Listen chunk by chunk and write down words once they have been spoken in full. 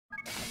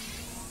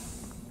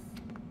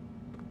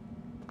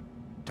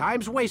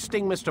Time's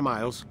wasting, Mr.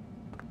 Miles.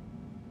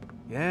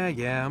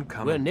 Yeah, I'm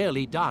coming. We're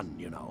nearly done,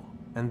 you know.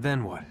 And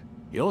then what?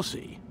 You'll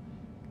see.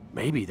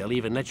 Maybe they'll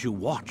even let you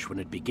watch when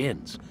it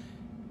begins.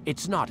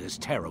 It's not as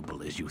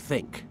terrible as you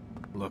think.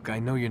 Look, I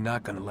know you're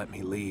not gonna let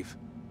me leave.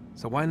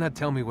 So why not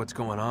tell me what's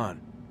going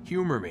on?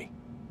 Humor me.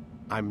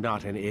 I'm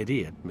not an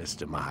idiot,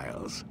 Mr.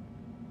 Miles.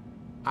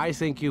 I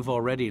think you've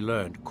already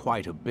learned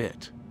quite a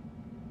bit.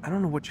 I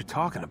don't know what you're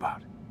talking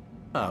about.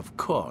 Of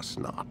course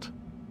not.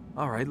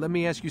 All right, let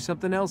me ask you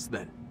something else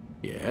then.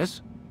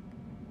 Yes?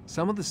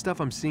 Some of the stuff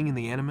I'm seeing in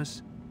the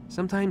Animus,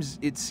 sometimes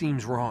it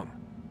seems wrong.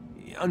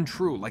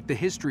 Untrue, like the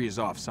history is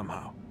off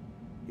somehow.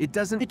 It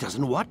doesn't... It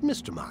doesn't what,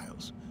 Mr.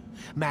 Miles?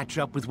 Match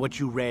up with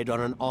what you read on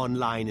an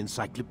online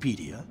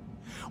encyclopedia?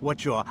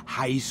 What your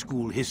high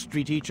school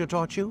history teacher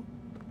taught you?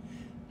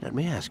 Let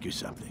me ask you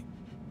something.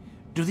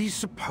 Do these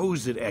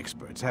supposed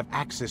experts have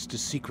access to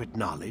secret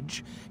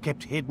knowledge,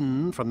 kept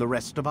hidden from the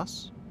rest of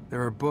us?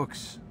 There are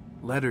books,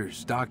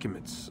 letters,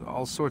 documents,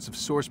 all sorts of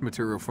source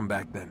material from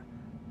back then.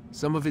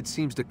 Some of it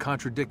seems to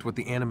contradict what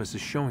the Animus is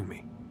showing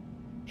me.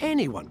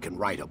 Anyone can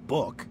write a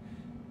book,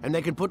 and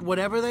they can put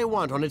whatever they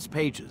want on its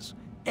pages.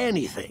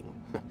 Anything.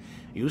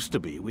 Used to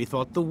be, we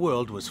thought the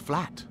world was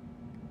flat.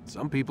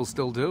 Some people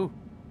still do.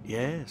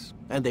 Yes,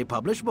 and they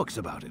publish books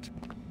about it.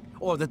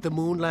 Or that the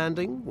moon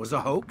landing was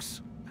a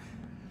hoax.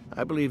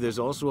 I believe there's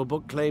also a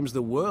book claims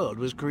the world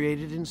was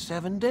created in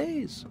 7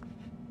 days.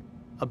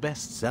 A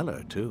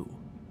bestseller, too.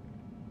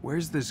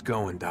 Where's this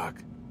going,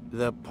 Doc?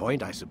 The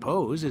point, I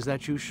suppose, is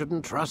that you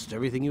shouldn't trust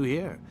everything you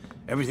hear,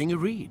 everything you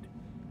read.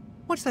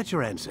 What's that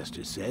your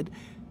ancestors said?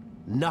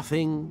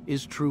 Nothing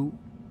is true?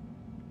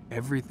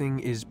 Everything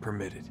is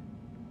permitted.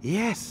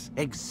 Yes,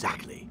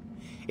 exactly.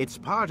 It's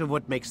part of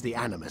what makes the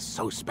Animus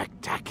so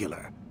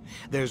spectacular.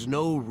 There's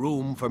no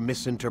room for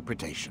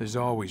misinterpretation. There's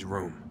always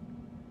room.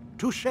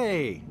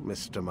 Touché,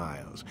 Mr.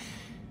 Miles.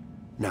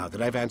 Now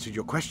that I've answered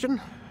your question,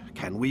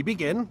 can we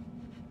begin?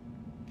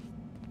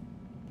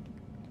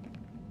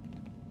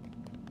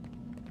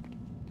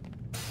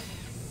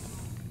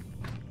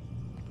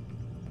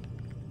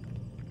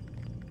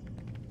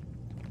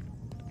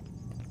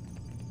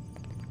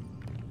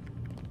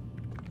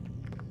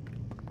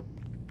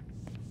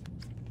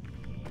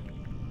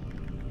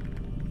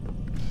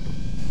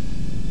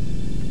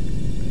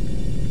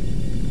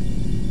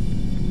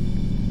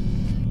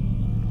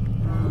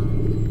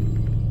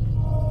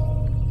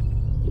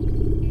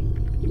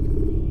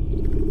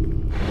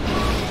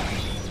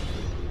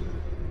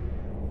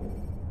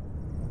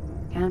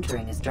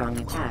 Countering a strong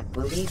attack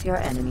will leave your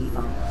enemy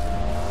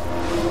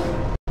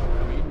vulnerable.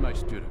 Come in, my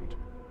student.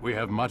 We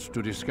have much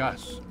to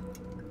discuss.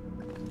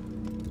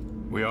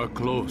 We are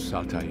close,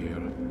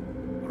 Altaïr.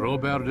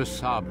 Robert de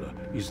Sablé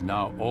is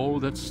now all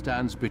that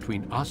stands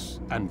between us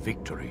and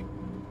victory.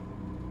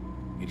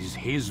 It is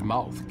his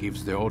mouth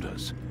gives the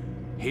orders.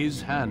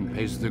 His hand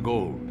pays the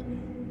gold.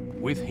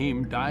 With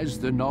him dies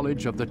the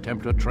knowledge of the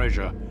Templar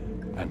treasure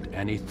and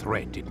any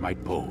threat it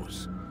might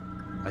pose.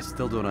 I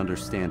still don't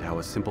understand how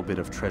a simple bit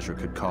of treasure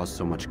could cause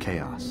so much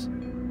chaos.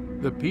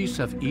 The piece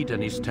of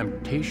Eden is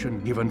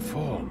temptation given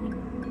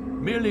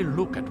form. Merely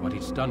look at what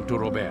it's done to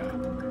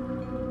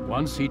Robert.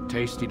 Once he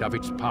tasted of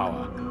its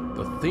power,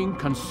 the thing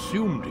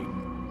consumed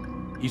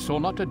him. He saw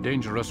not a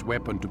dangerous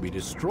weapon to be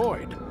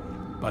destroyed,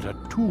 but a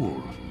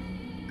tool.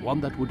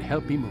 One that would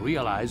help him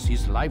realize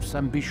his life's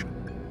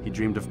ambition. He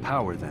dreamed of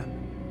power then?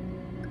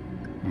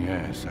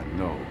 Yes and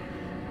no.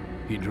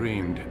 He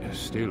dreamed,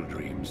 still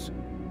dreams.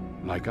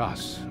 Like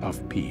us,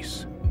 of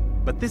peace.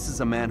 But this is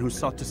a man who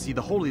sought to see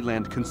the Holy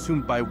Land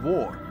consumed by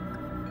war.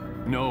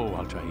 No,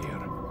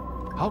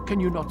 Altaïr. How can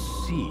you not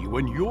see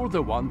when you're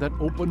the one that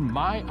opened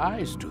my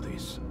eyes to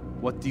this?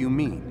 What do you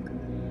mean?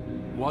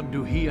 What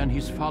do he and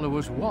his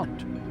followers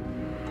want?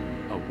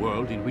 A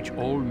world in which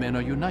all men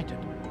are united.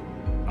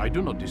 I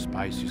do not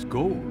despise his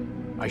goal.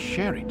 I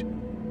share it.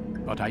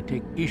 But I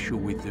take issue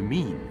with the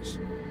means.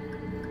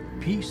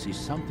 Peace is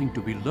something to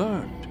be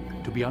learned,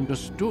 to be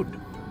understood,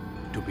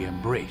 to be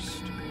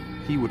embraced.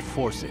 He would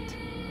force it.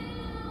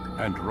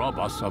 And rob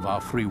us of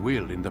our free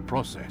will in the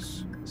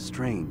process.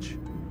 Strange,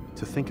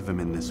 to think of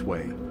him in this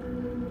way.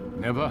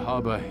 Never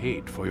harbor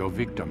hate for your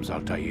victims,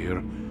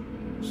 Altaïr.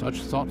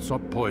 Such thoughts are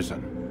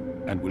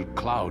poison, and will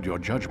cloud your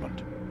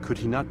judgment. Could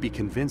he not be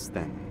convinced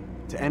then,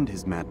 to end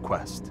his mad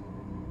quest?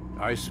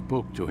 I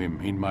spoke to him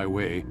in my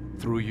way,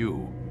 through you.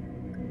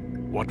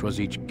 What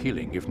was each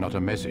killing if not a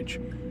message?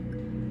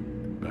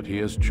 But he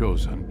has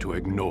chosen to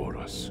ignore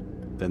us.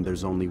 Then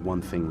there's only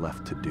one thing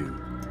left to do.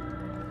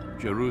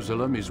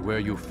 Jerusalem is where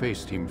you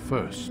faced him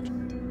first.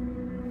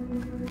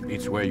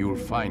 It's where you'll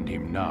find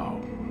him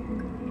now.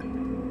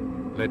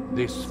 Let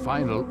this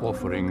final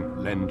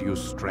offering lend you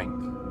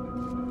strength.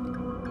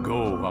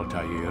 Go,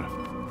 Altaïr.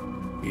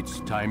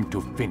 It's time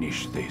to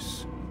finish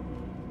this.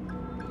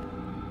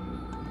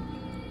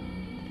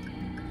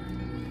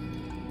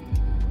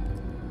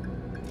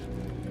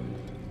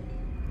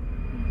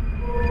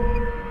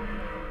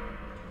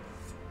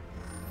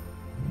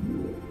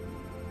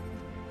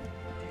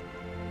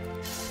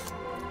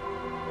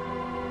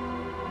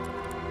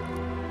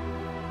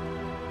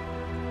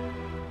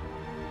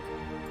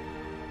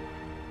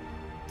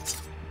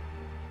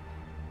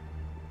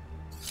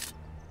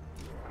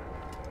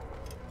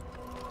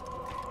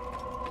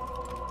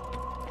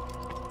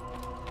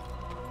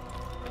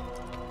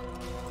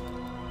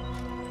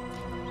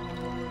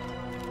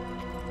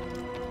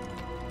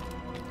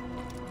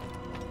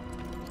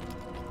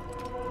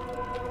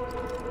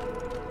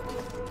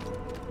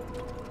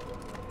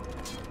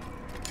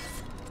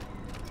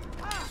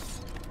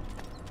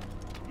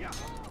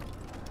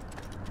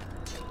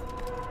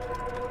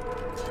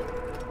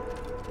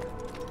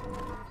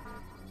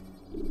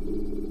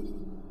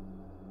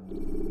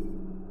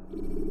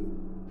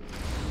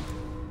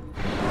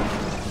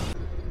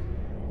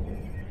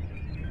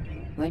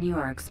 When you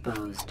are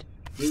exposed,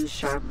 use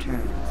sharp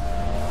turns.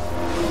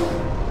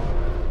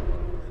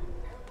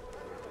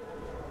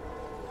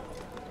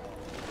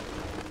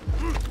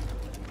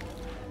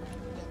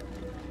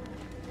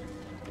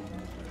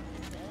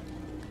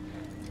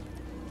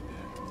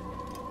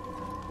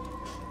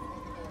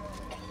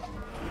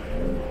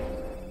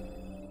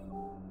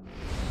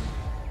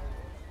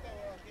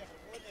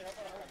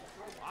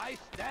 I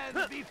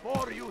stand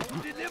before you to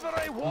deliver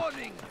a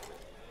warning.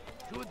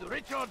 Should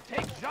Richard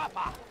take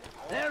Jaffa,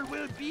 there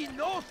will be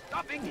no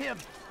stopping him.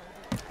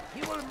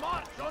 He will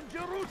march on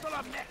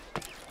Jerusalem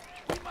next.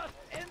 We must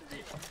end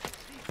this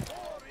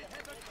before it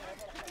has a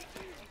chance to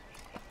begin.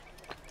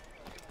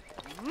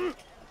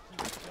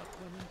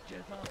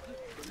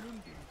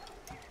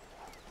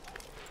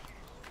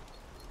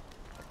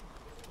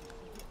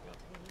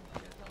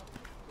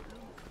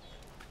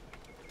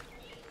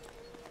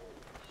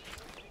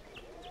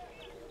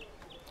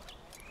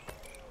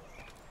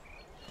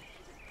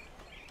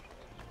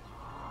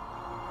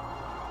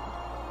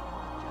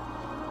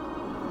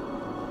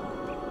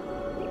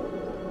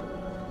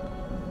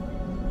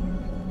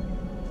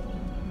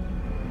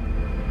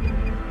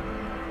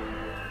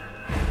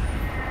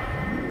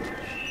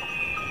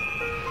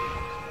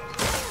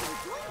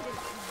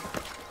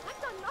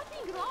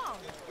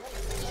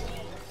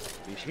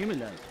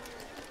 Himmelen.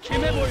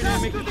 Kime boyun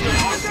eğmek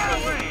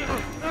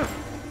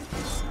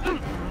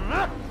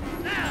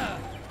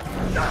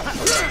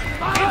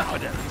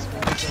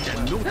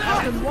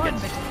one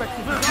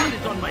expected to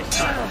is on my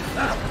side.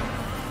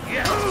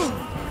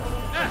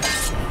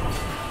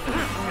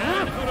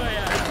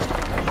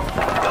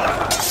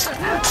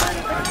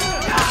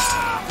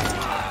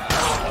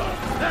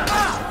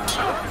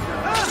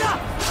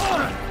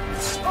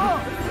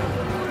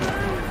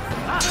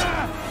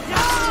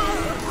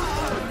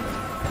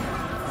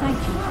 Thank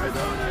you.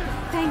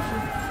 Thank you.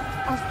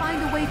 I'll find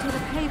a way to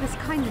repay this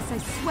kindness, I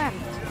swear it.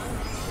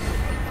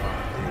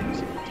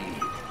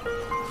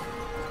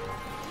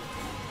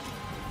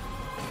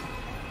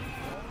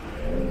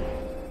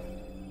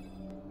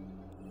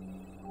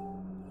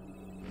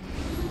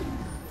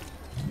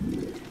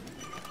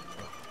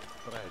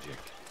 Tragic.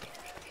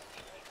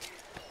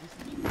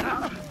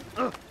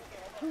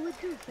 Who would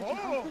do such a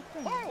awful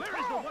thing? Where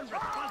is the one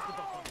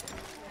responsible for this?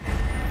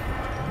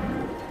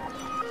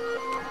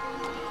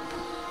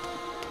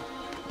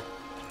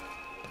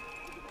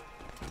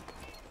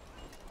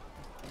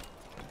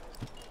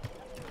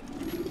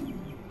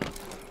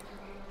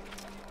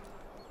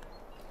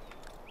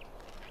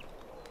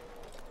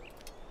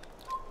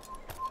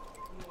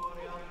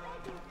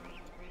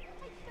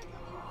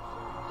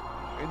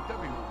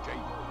 انتبهوا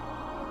جيدا.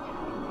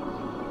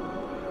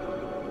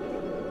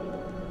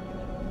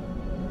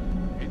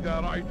 إذا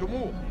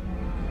رأيتموه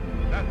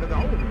لا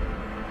تدعوه.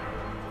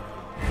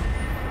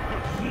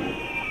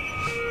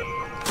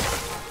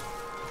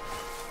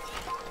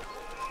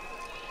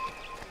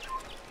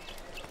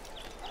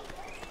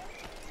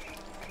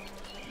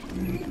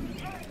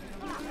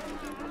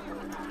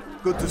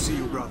 Good to see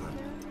you, brother.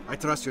 I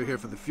trust you're here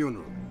for the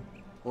funeral.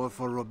 Or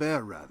for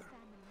Robert, rather.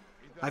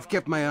 I've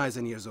kept my eyes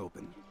and ears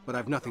open, but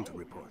I've nothing to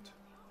report.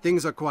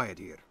 Things are quiet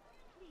here.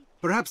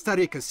 Perhaps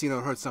Tariq has seen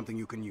or heard something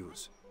you can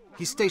use.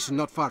 He's stationed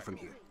not far from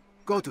here.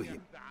 Go to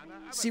him.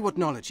 See what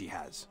knowledge he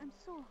has. I'm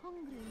so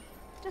hungry.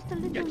 Just a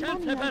little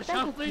money, I beg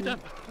of you.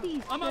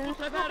 Please,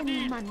 sir, have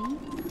any money?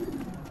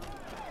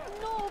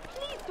 No,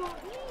 please don't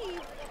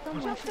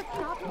leave. Just a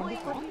drop away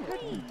for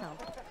me.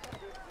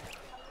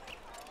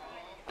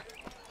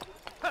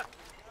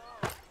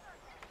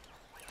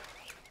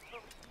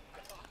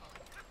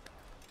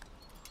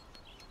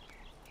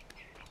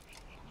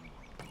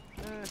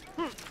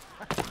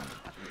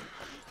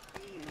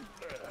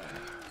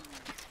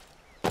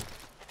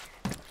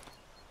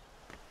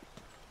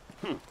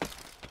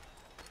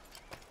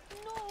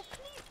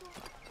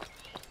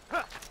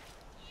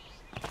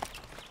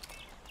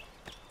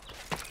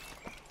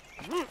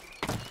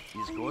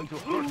 He's going to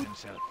hurt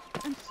himself.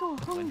 I'm so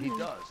hungry. When he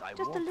does, I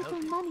Just a won't little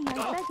help you. money, I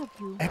beg of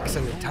you.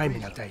 Excellent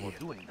timing, Altaïr.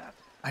 Doing that.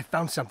 I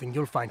found something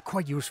you'll find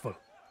quite useful.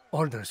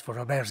 Orders for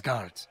Robert's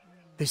guards.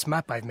 This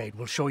map I've made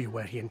will show you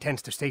where he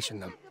intends to station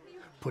them.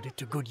 Put it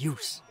to good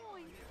use.